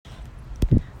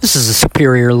This is a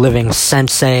Superior Living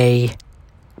Sensei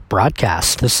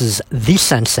broadcast. This is the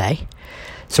Sensei.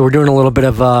 So we're doing a little bit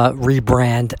of a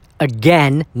rebrand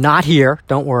again, not here,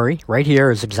 don't worry. Right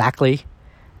here is exactly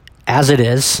as it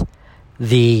is.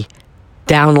 The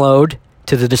download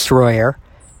to the Destroyer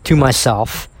to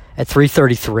myself at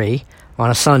 3:33 on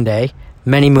a Sunday,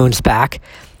 many moons back.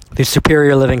 The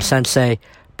Superior Living Sensei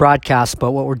broadcast.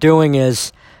 But what we're doing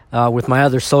is with my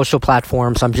other social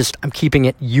platforms, I'm keeping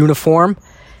it uniform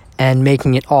and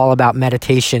making it all about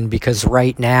meditation, because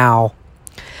right now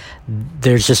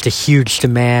there's just a huge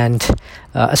demand,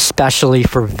 especially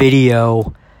for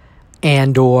video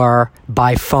and or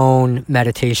by phone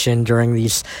meditation during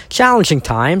these challenging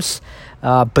times.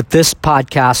 But this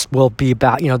podcast will be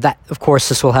about, that, of course,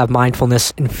 this will have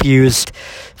mindfulness infused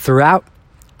throughout.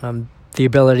 The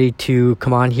ability to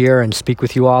come on here and speak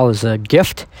with you all is a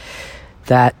gift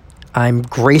that I'm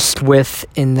graced with,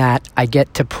 in that I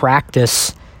get to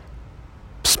practice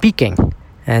speaking,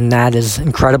 and that is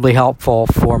incredibly helpful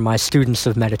for my students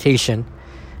of meditation,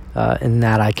 in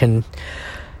that I can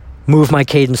move my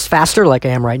cadence faster like I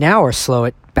am right now, or slow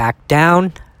it back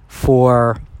down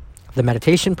for the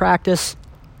meditation practice,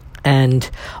 and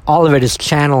all of it is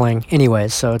channeling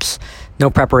anyways, so it's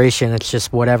no preparation, it's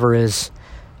just whatever is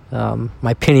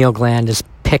my pineal gland is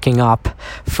picking up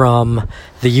from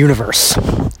the universe.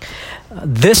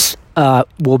 This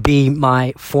will be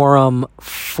my forum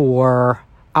for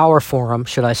our forum,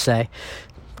 should I say,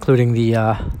 including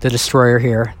the Destroyer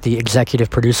here, the executive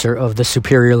producer of the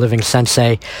Superior Living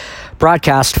Sensei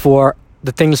broadcast, for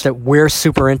the things that we're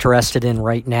super interested in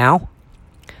right now.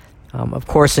 Of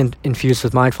course, infused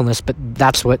with mindfulness, but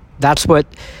that's what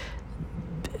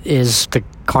is the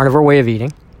carnivore way of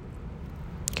eating,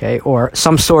 okay, or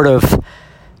some sort of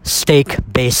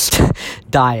steak-based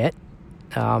diet.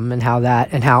 And how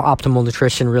optimal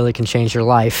nutrition really can change your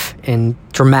life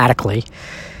dramatically.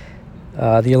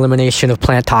 The elimination of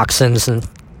plant toxins and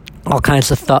all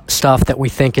kinds of stuff that we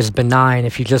think is benign.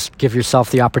 If you just give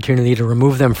yourself the opportunity to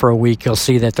remove them for a week, you'll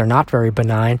see that they're not very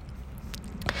benign.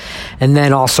 And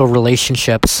then also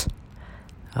relationships,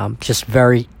 just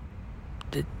very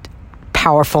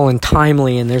powerful and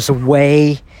timely. And there's a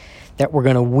way that we're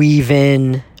going to weave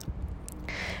in.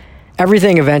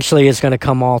 Everything eventually is going to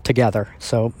come all together.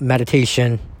 So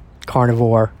meditation,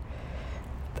 carnivore,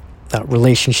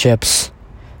 relationships,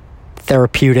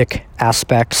 therapeutic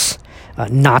aspects,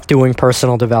 not doing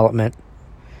personal development.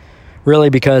 Really,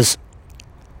 because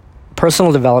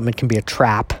personal development can be a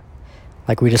trap,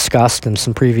 like we discussed in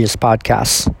some previous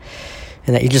podcasts,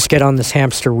 and that you just get on this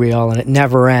hamster wheel and it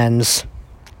never ends.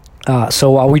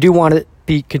 So while we do want to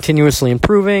be continuously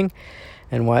improving,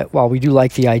 and while we do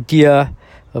like the idea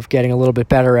of getting a little bit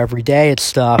better every day at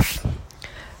stuff,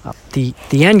 the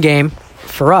end game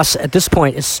for us at this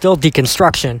point is still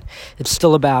deconstruction. It's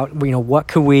still about, what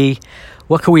could we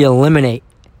eliminate?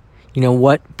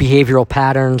 What behavioral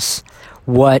patterns,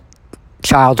 what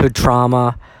childhood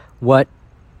trauma, what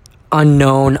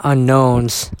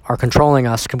unknowns are controlling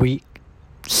us can we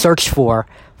search for,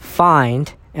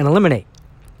 find, and eliminate?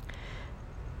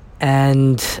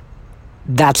 And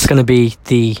that's going to be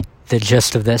the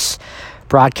gist of this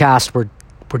broadcast. We're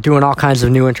doing all kinds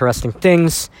of new interesting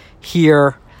things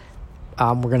here.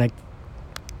 We're going to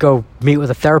go meet with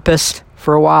a therapist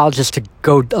for a while, just to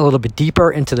go a little bit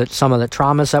deeper into some of the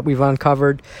traumas that we've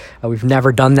uncovered. We've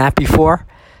never done that before.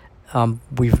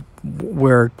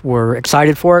 We're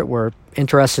excited for it. We're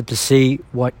interested to see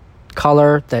what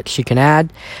color that she can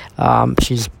add.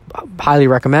 She's highly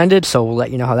recommended, so we'll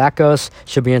let you know how that goes.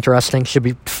 Should be interesting, should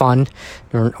be fun,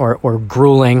 or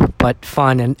grueling, but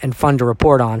fun and fun to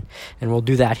report on, and we'll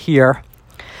do that here.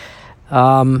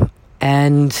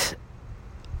 And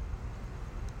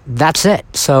that's it.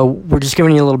 So we're just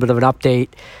giving you a little bit of an update.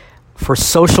 For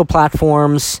social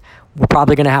platforms, we're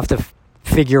probably going to have to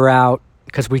figure out,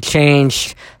 because we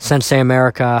changed Sensei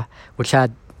America, which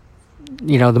had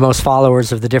the most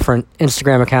followers of the different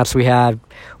Instagram accounts we had.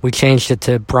 We changed it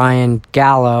to Brian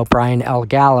L.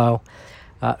 Gallo,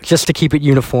 just to keep it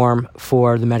uniform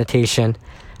for the meditation,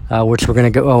 which we're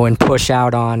going to go and push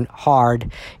out on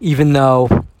hard, even though,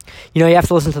 you have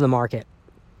to listen to the market.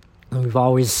 We've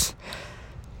always,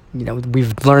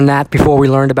 we've learned that before we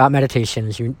learned about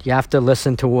meditations. You have to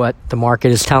listen to what the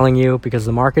market is telling you, because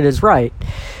the market is right.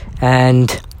 And,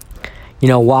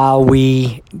 while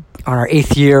we, on our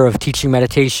 8th year of teaching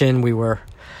meditation, we were,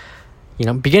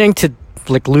 beginning to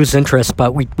lose interest,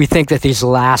 but we think that these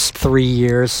last 3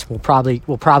 years, we'll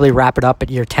probably wrap it up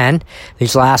at year 10.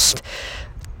 These last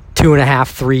 2.5,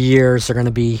 3 years are going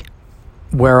to be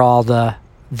where all the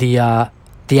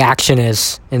the action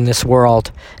is in this world,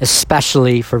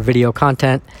 especially for video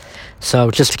content.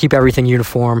 So just to keep everything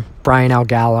uniform, Brian L.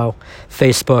 Gallo,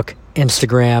 Facebook,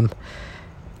 Instagram,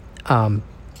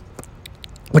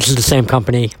 which is the same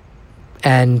company,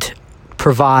 and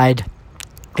provide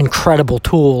incredible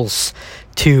tools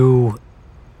to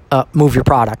move your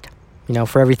product.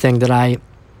 For everything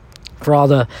for all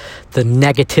the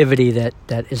negativity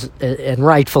that is, and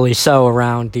rightfully so,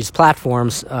 around these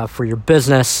platforms for your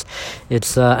business,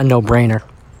 it's a no-brainer.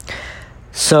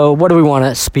 So what do we want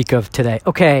to speak of today?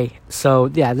 Okay,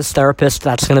 so yeah, this therapist,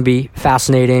 that's going to be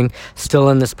fascinating. Still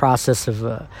in this process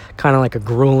of kind of like a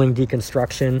grueling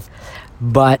deconstruction.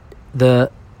 But the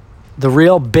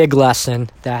real big lesson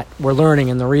that we're learning,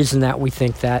 and the reason that we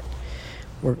think that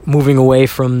we're moving away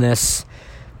from this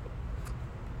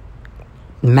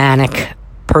manic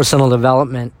personal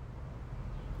development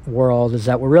world, is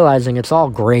that we're realizing it's all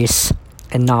grace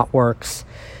and not works.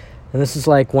 And this is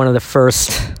like one of the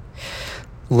first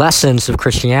lessons of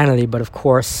Christianity, but of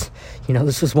course,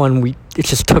 this is one it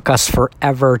just took us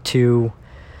forever to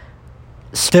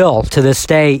still to this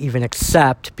day even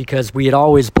accept, because we had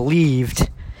always believed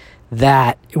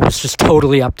that it was just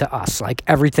totally up to us. Like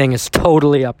everything is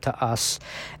totally up to us.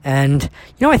 And,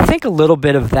 I think a little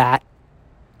bit of that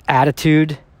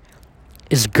attitude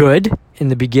is good in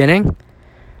the beginning,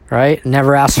 right?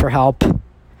 Never asked for help,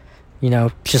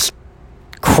 just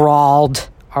crawled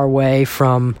our way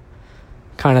from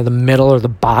kind of the middle or the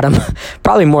bottom,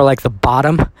 probably more like the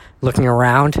bottom, looking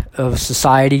around of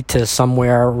society, to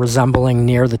somewhere resembling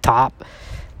near the top.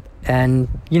 And,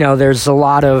 there's a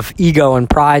lot of ego and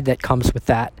pride that comes with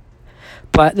that.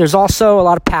 But there's also a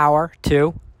lot of power,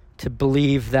 too, to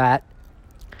believe that,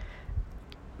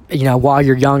 while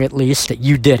you're young at least, that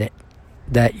you did it,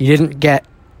 that you didn't get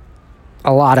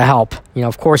a lot of help.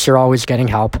 Of course, you're always getting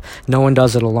help. No one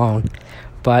does it alone.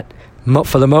 But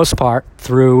for the most part,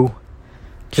 through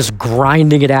just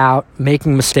grinding it out,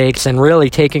 making mistakes, and really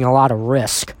taking a lot of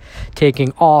risk,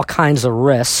 taking all kinds of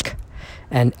risk,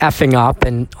 and effing up,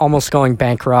 and almost going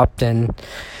bankrupt, and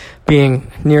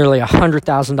being nearly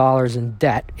 $100,000 in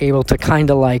debt, able to kind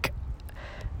of like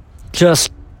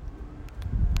just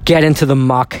get into the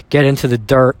muck, get into the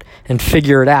dirt, and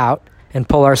figure it out, and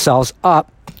pull ourselves up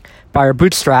by our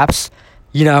bootstraps,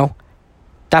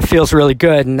 that feels really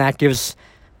good. And that gives,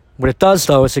 what it does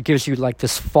though, is it gives you like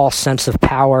this false sense of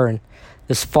power, and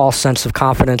this false sense of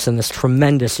confidence, and this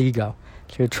tremendous ego.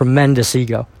 So a tremendous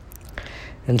ego.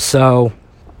 And so,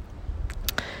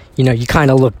 you kind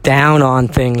of look down on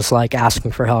things like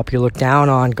asking for help. You look down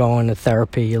on going to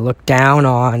therapy. You look down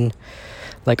on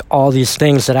like all these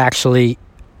things that actually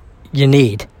you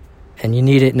need, and you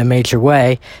need it in a major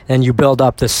way. And you build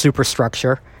up this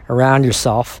superstructure around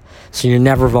yourself, so you're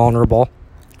never vulnerable,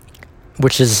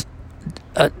 which is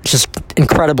just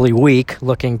incredibly weak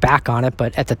looking back on it.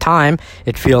 But at the time,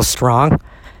 it feels strong.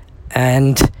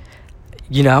 And,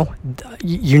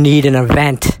 you need an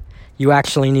event. You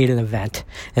actually need an event.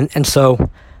 And so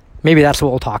maybe that's what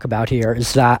we'll talk about here,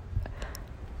 is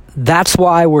that's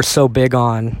why we're so big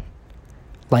on,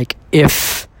 like,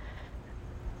 if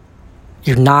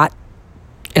you're not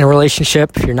in a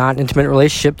relationship, if you're not in an intimate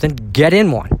relationship, then get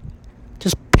in one.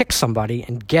 Just pick somebody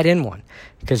and get in one,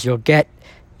 because you'll get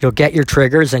your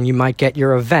triggers, and you might get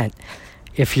your event.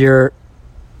 If you're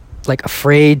like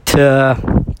afraid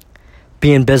to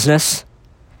be in business,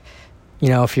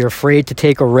 if you're afraid to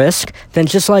take a risk, then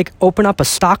just like open up a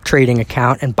stock trading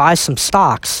account and buy some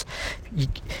stocks.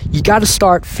 You got to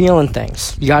start feeling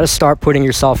things. You got to start putting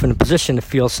yourself in a position to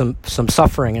feel some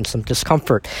suffering and some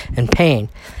discomfort and pain.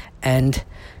 And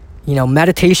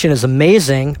meditation is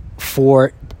amazing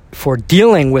for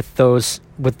dealing with those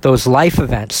life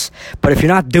events. But if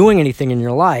you're not doing anything in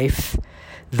your life,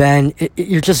 then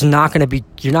you're just not going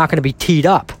to be teed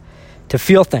up to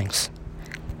feel things.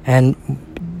 And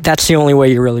that's the only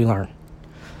way you really learn.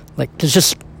 Like there's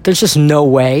just no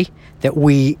way that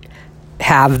we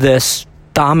have this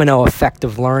domino effect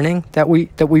of learning that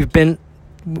we've been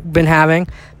having.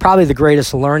 Probably the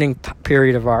greatest learning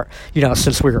period of our,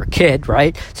 since we were a kid,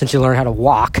 right? Since you learn how to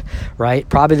walk, right?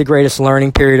 Probably the greatest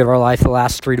learning period of our life, the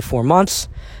last 3 to 4 months.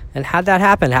 And how'd that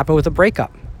happen? It happened with a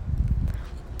breakup,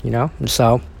 And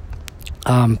so,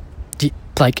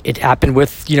 like it happened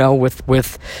with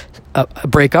a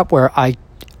breakup where I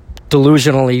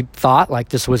delusionally thought like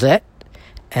this was it.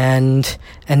 And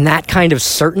that kind of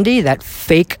certainty, that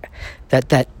fake,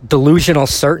 that delusional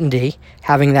certainty,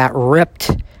 having that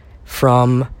ripped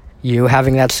from you,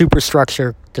 having that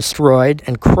superstructure destroyed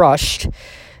and crushed,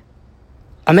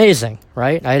 amazing,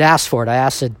 right? I'd asked for it. I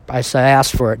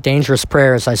asked for it. Dangerous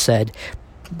prayers, I said,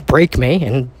 break me.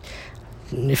 And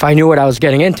if I knew what I was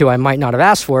getting into, I might not have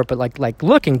asked for it, but like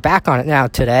looking back on it now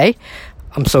today,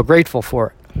 I'm so grateful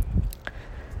for it.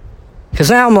 Because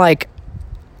now I'm like,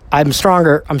 I'm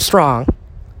stronger, I'm strong.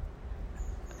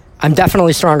 I'm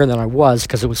definitely stronger than I was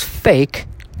because it was fake,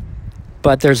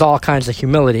 but there's all kinds of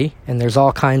humility, and there's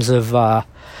all kinds of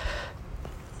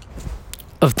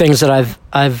things that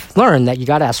I've learned that you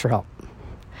got to ask for help,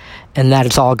 and that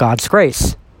it's all God's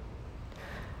grace.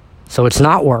 So it's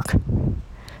not work.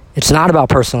 It's not about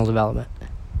personal development.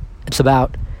 It's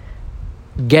about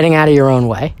getting out of your own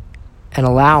way and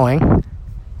allowing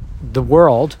the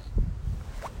world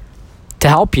to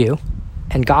help you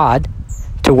and God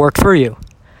to work through you.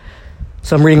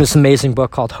 So I'm reading this amazing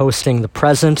book called Hosting the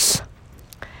Presence,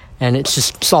 and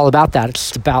it's all about that.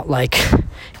 It's about like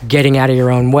getting out of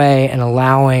your own way and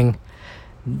allowing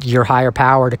your higher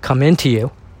power to come into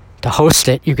you, to host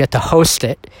it. You get to host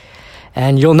it,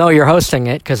 and you'll know you're hosting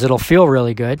it because it'll feel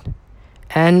really good,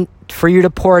 and for you to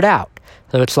pour it out.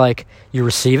 So it's like you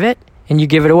receive it and you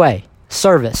give it away.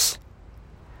 Service,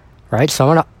 right?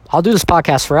 So I'll do this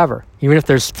podcast forever, even if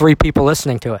there's 3 people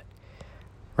listening to it,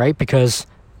 right? Because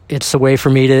it's a way for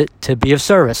me to be of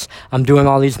service. I'm doing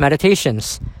all these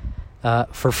meditations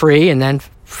for free and then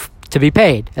to be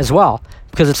paid as well,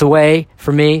 because it's a way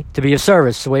for me to be of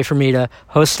service. It's a way for me to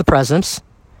host the presence,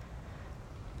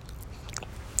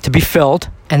 to be filled,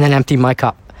 and then empty my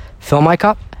cup. Fill my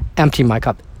cup, empty my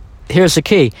cup. Here's the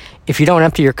key. If you don't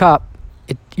empty your cup,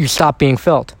 you stop being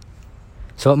filled.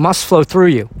 So it must flow through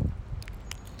you.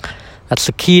 That's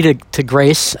the key to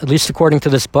grace, at least according to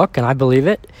this book, and I believe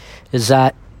it, is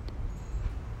that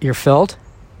you're filled,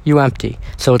 you empty.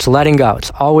 So it's letting go.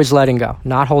 It's always letting go,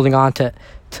 not holding on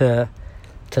to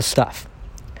stuff.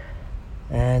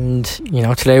 And,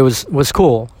 today was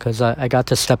cool because I got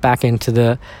to step back into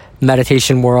the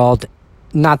meditation world.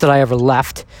 Not that I ever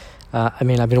left. I've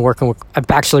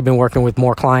actually been working with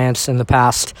more clients in the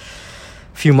past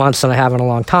few months than I have in a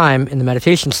long time in the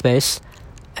meditation space.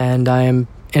 And I am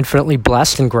infinitely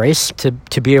blessed and graced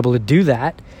to be able to do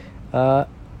that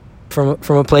from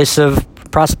a place of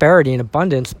prosperity and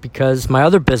abundance, because my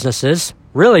other businesses,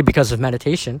 really because of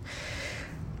meditation,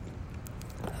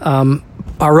 are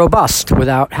robust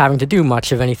without having to do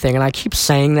much of anything. And I keep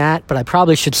saying that, but I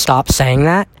probably should stop saying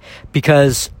that,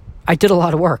 because I did a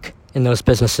lot of work in those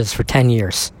businesses for 10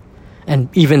 years. And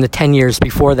even the 10 years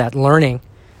before that, learning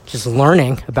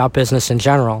about business in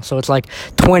general. So it's like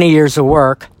 20 years of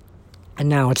work, and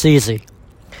now it's easy.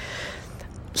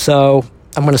 So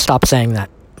I'm going to stop saying that.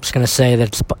 I'm just going to say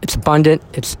that it's abundant,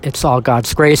 it's all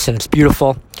God's grace, and it's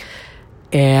beautiful.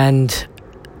 And,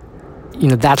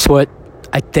 that's what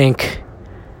I think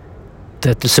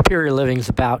that the superior living is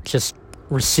about. Just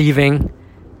receiving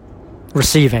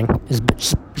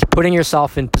is putting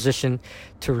yourself in position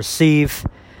to receive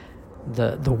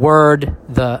the word,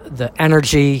 the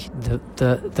energy,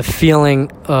 the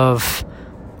feeling of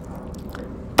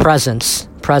presence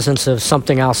of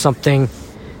something else, something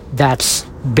that's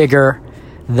bigger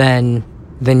than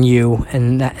you,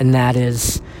 and that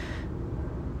is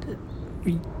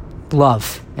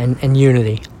love and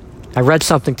unity. I read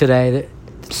something today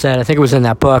that said, I think it was in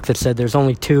that book, that said there's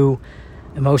only 2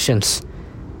 emotions: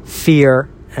 fear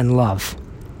and love.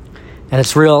 And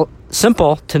it's real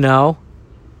simple to know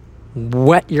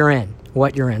what you're in.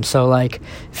 So like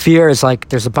fear is like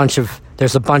there's a bunch of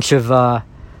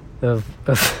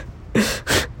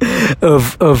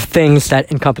things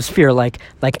that encompass fear, like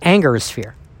anger is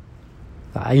fear.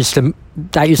 That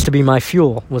used to be my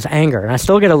fuel, was anger, and I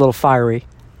still get a little fiery,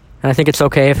 and I think it's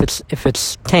okay if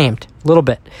it's tamed a little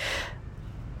bit.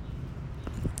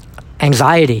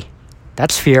 Anxiety,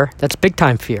 that's fear. That's big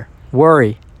time fear.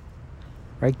 Worry,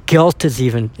 right? Guilt is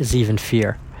even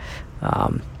fear.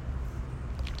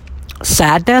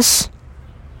 Sadness,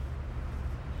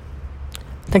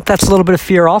 I think that's a little bit of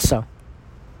fear also.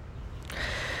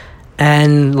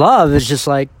 And love is just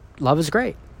like, love is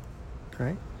great,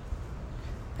 right?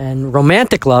 And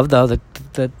romantic love, though,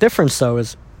 the difference, though,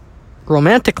 is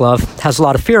romantic love has a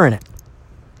lot of fear in it.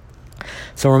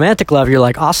 So romantic love, you're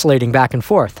like oscillating back and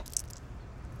forth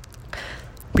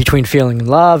between feeling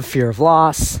love, fear of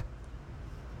loss,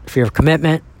 fear of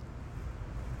commitment,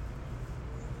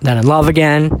 then in love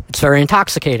again. It's very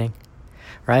intoxicating,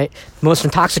 right? The most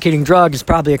intoxicating drug is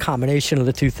probably a combination of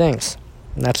the 2 things,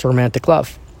 and that's romantic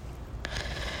love.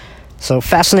 So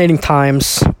fascinating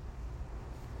times.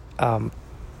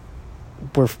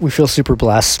 We feel super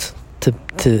blessed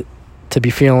to be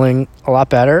feeling a lot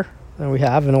better than we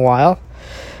have in a while,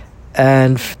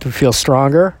 and to feel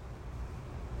stronger,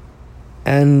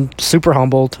 and super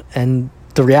humbled. And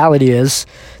the reality is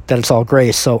that it's all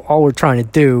grace. So all we're trying to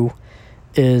do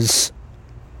is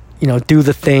do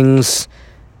the things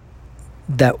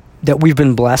that we've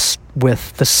been blessed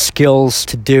with the skills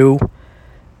to do.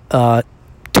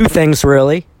 Two things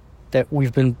really that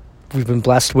we've been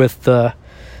blessed with: the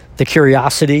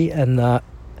curiosity and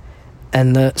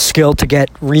the skill to get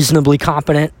reasonably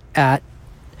competent at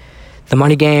the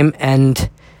money game, and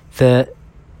the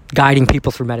guiding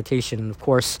people through meditation. And of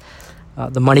course,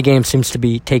 the money game seems to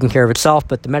be taking care of itself,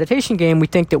 but the meditation game, we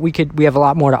think that we have a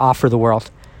lot more to offer the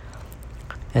world.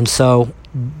 And so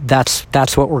that's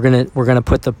what we're gonna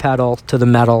put the pedal to the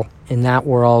metal in that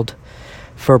world.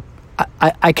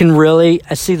 I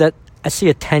see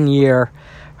a 10-year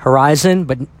horizon,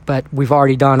 but we've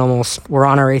already done we're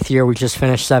on our 8th year. We just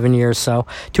finished 7 years, so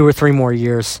 2 or 3 more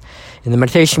years in the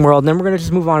meditation world, and then we're going to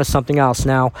just move on to something else.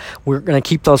 Now, we're going to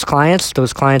keep those clients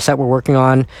that we're working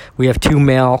on. We have 2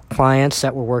 male clients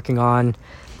that we're working on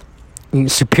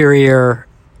superior,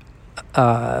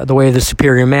 the way of the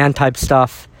superior man type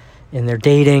stuff in their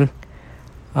dating.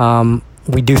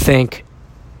 We do think,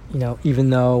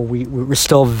 even though we're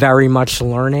still very much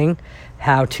learning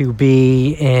how to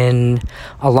be in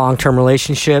a long-term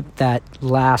relationship that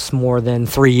lasts more than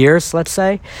 3 years, let's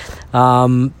say,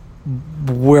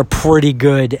 we're pretty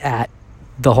good at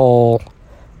the whole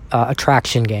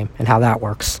attraction game and how that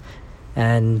works,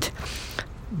 and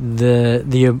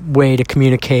the way to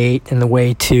communicate and the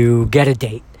way to get a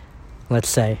date, let's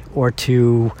say, or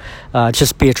to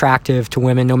just be attractive to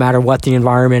women no matter what the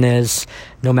environment is,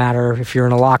 no matter if you're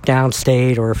in a lockdown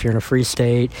state or if you're in a free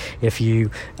state, if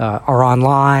you are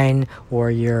online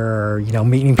or you're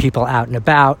meeting people out and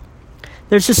about.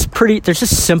 There's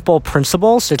just simple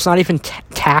principles. It's not even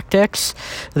tactics.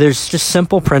 There's just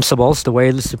simple principles, the way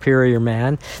of the superior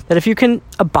man, that if you can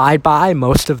abide by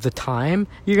most of the time,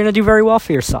 you're going to do very well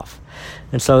for yourself.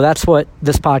 And so that's what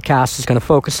this podcast is going to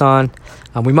focus on.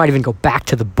 We might even go back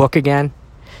to the book again,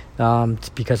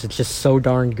 because it's just so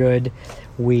darn good.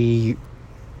 We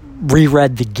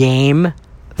reread The Game.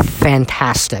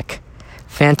 Fantastic.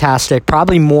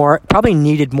 Probably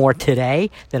needed more today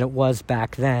than it was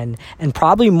back then, and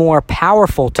probably more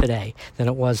powerful today than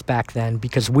it was back then,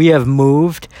 because we have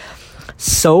moved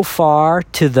so far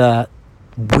to the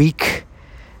weak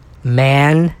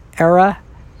man era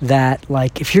that,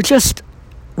 if you're just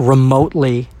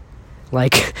remotely,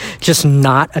 just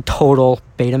not a total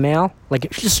beta male,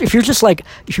 if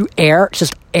you err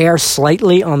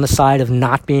slightly on the side of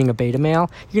not being a beta male,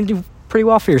 you're gonna do pretty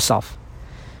well for yourself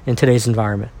in today's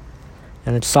environment.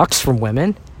 And it sucks from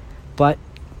women, but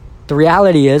the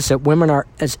reality is that women are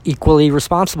as equally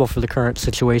responsible for the current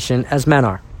situation as men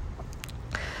are.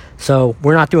 So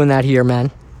we're not doing that here, men.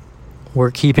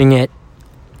 We're keeping it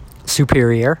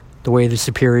superior, the way of the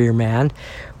superior man.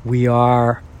 We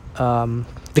are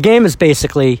the game is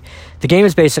basically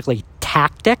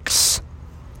tactics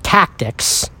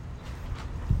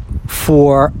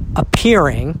for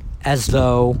appearing as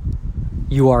though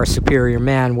you are a superior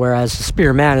man, whereas the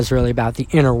superior man is really about the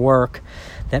inner work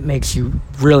that makes you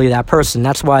really that person.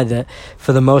 That's why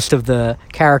for the most of the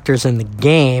characters in the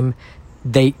game,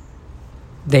 they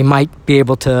might be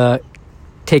able to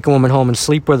take a woman home and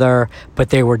sleep with her,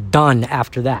 but they were done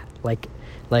after that.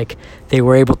 Like they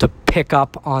were able to pick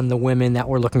up on the women that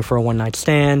were looking for a one-night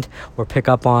stand, or pick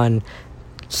up on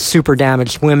super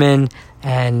damaged women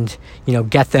and,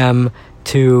 get them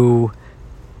to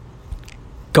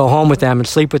go home with them and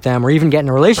sleep with them, or even get in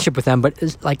a relationship with them. But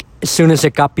as soon as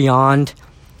it got beyond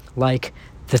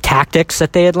the tactics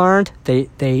that they had learned,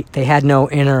 they had no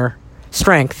inner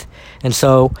strength, and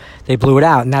so they blew it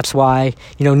out. And that's why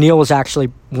Neil was actually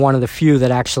one of the few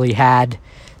that actually had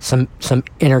some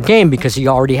inner game, because he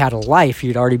already had a life.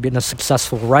 He'd already been a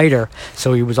successful writer,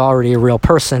 so he was already a real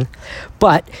person,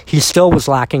 but he still was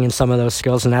lacking in some of those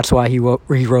skills. And that's why he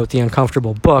wrote The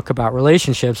Uncomfortable Book about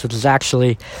relationships, which is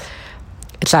actually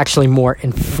more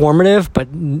informative, but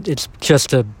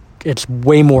it's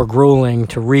way more grueling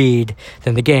to read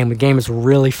than the game. The game is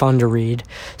really fun to read,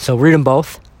 so read them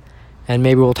both, and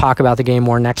maybe we'll talk about the game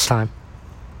more next time.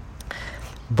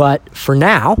 But for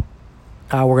now,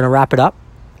 we're going to wrap it up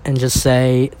and just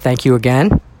say thank you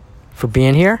again for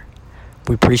being here.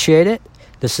 We appreciate it.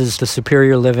 This is the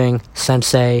Superior Living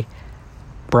Sensei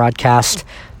broadcast.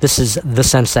 This is the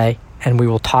Sensei, and we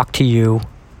will talk to you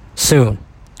soon.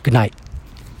 Good night.